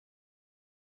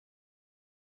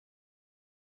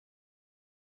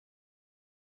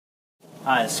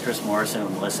Hi, this is Chris Morrison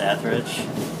with Melissa Etheridge.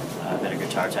 I've been a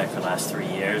guitar tech for the last 3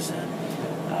 years,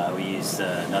 and we used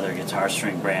another guitar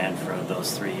string brand for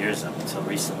those 3 years up until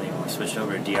recently when we switched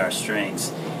over to DR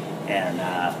Strings. And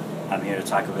I'm here to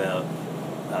talk about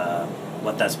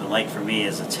what that's been like for me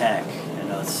as a tech. I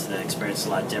know the experience is a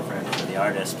lot different for the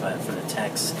artists, but for the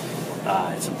techs,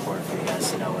 it's important for you guys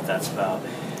to know what that's about.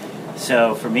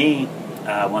 So for me,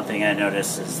 one thing I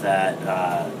noticed is that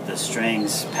the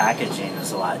strings packaging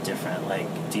is a lot different. Like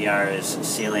DR is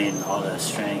sealing all the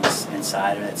strings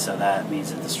inside of it, so that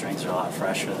means that the strings are a lot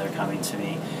fresher. They're coming to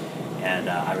me, and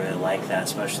I really like that,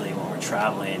 especially when we're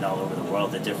traveling all over the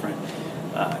world to different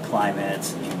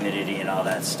climates and humidity and all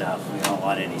that stuff. We don't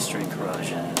want any string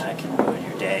corrosion, and that can ruin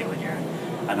your day when you're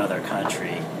in another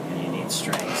country and you need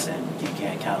strings and you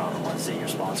can't count on the ones that you're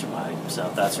sponsored by.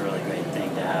 So that's a really great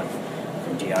thing to have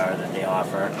from DR that they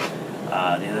offer.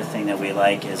 The other thing that we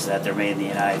like is that they're made in the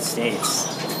United States.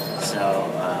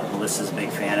 So Melissa's a big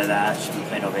fan of that. She's been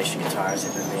playing Ovation guitars.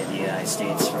 They've been made in the United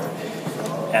States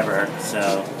forever.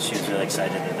 So she was really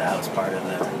excited that that was part of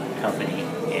the company.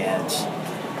 And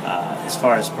as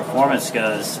far as performance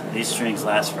goes, these strings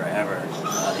last forever.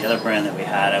 The other brand that we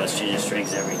had, I was changing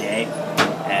strings every day.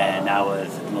 And now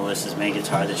with Melissa's main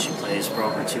guitar that she plays for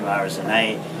over 2 hours a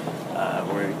night,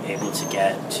 we're able to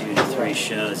get 2 to 3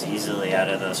 shows easily out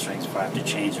of those strings before I have to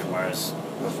change them, whereas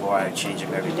before I would change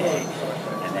them every day.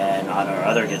 And then on our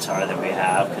other guitar that we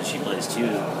have, because she plays 2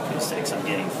 acoustics, I'm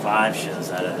getting 5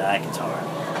 shows out of that guitar,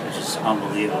 which is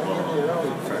unbelievable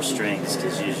for strings,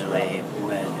 because usually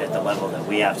when at the level that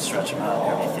we have to stretch them out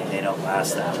and everything, they don't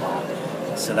last that long.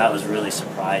 So that was really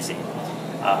surprising.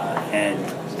 And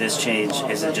this change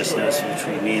isn't just noticeable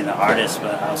between me and the artist,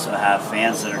 but I also have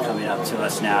fans that are coming up to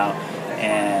us now,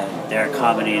 and they're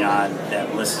commenting on that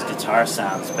Melissa's guitar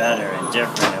sounds better and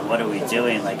different, and what are we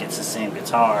doing? Like, it's the same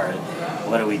guitar.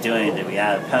 What are we doing? Did we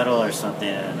add a pedal or something?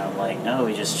 And I'm like, no,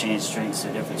 we just changed strings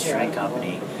to a different string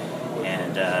company,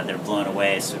 and they're blown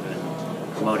away. So we've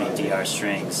been promoting DR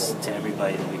Strings to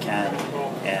everybody that we can,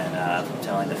 and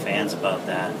telling the fans about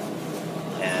that.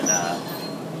 And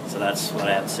so that's what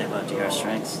I have to say about DR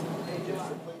Strings.